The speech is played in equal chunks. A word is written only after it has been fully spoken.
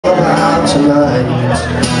tonight.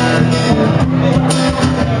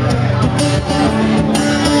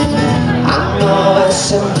 I know it's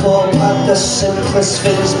simple, but the simplest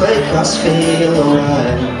things make us feel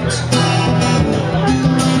alright.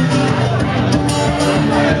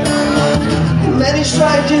 Many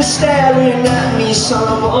strangers staring at me,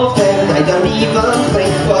 some of them they don't even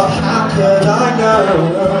blink. But how could I know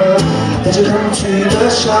that you come to the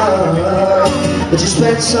show, that you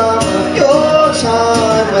spend some of your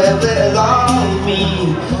time where they love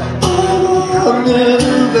me? Oh, I'm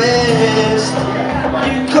nervous,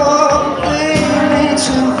 you can't blame me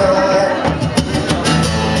tonight.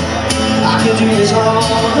 I can do this all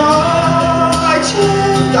night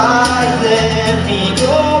tonight. Let me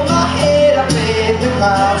go my head up in the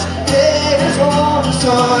clouds. There's all this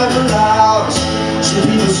time allows, so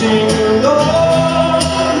people sing along.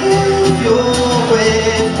 If you're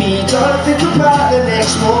with me, don't think about the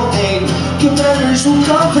next morning. Your memories will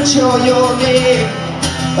comfort your name.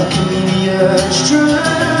 A chameleon's true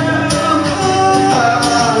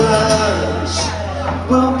colors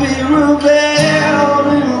will be revealed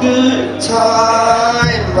in good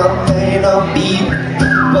time. I may not be,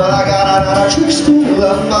 but I got another trick still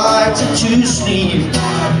of mine to sleep.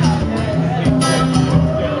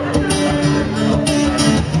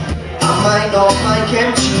 I might not make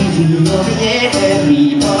MTV or the Henry,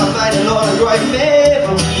 but I made a lot of great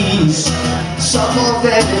memories. Some of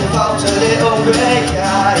them involved a little grey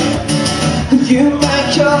guy. You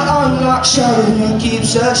make your own luck show, who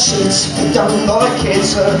gives a shit? I don't like it,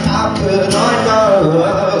 so how could I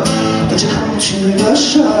know that you come to the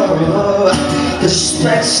show, that you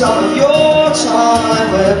spend some of your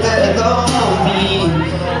time where they love me?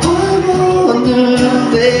 I wonder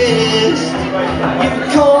this, you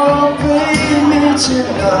can't blame me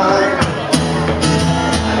tonight.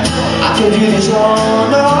 I can do this all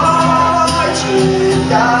night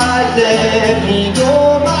tonight. Let me go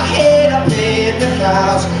my head up in the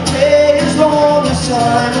clouds, as long as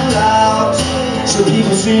time allows, so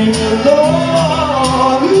people sing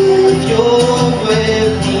along. If you're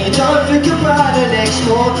with me, don't think about the next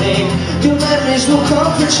morning. Your memories will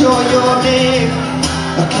comfort your name.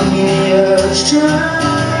 A chameleon's true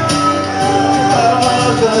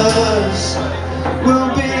colors will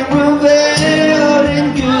be revealed in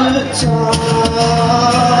good time.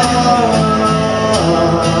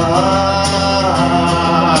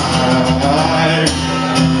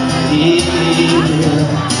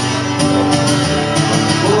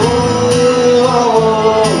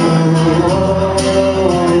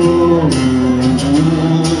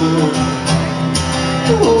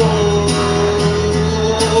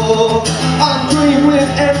 I'm green with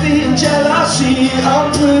envy and jealousy.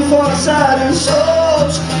 I'm blue for the sad and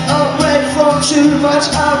souls. I'm red from too much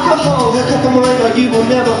alcohol. A couple more like you will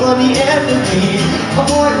never find the enemy. I'm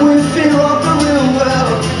white with fear of the real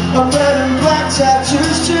world. I'm red and black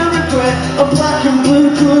tattoos to regret. I'm black and blue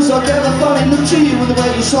cause I'll never finally look to you with the way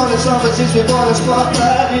you silence others. Since we've got a spot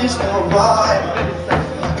that is not right,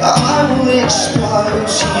 I will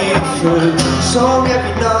expose you through song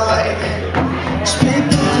every night.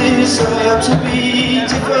 People deserve to be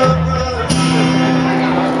different,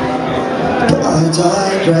 but I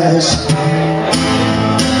digress.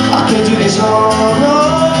 I can do this all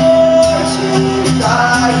night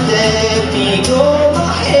tonight. Let me go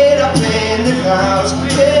my head up in the clouds,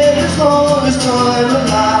 as long as time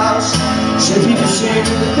allows, so people sing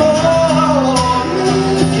along.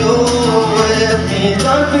 If you're with me,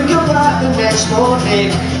 don't think about the next morning.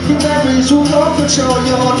 Your memories will comfort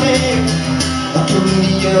your name. A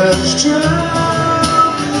chameleon's true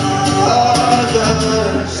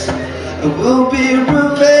colors will be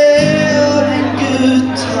revealed in good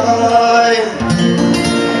time.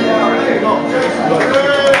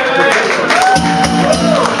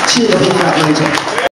 Cheer,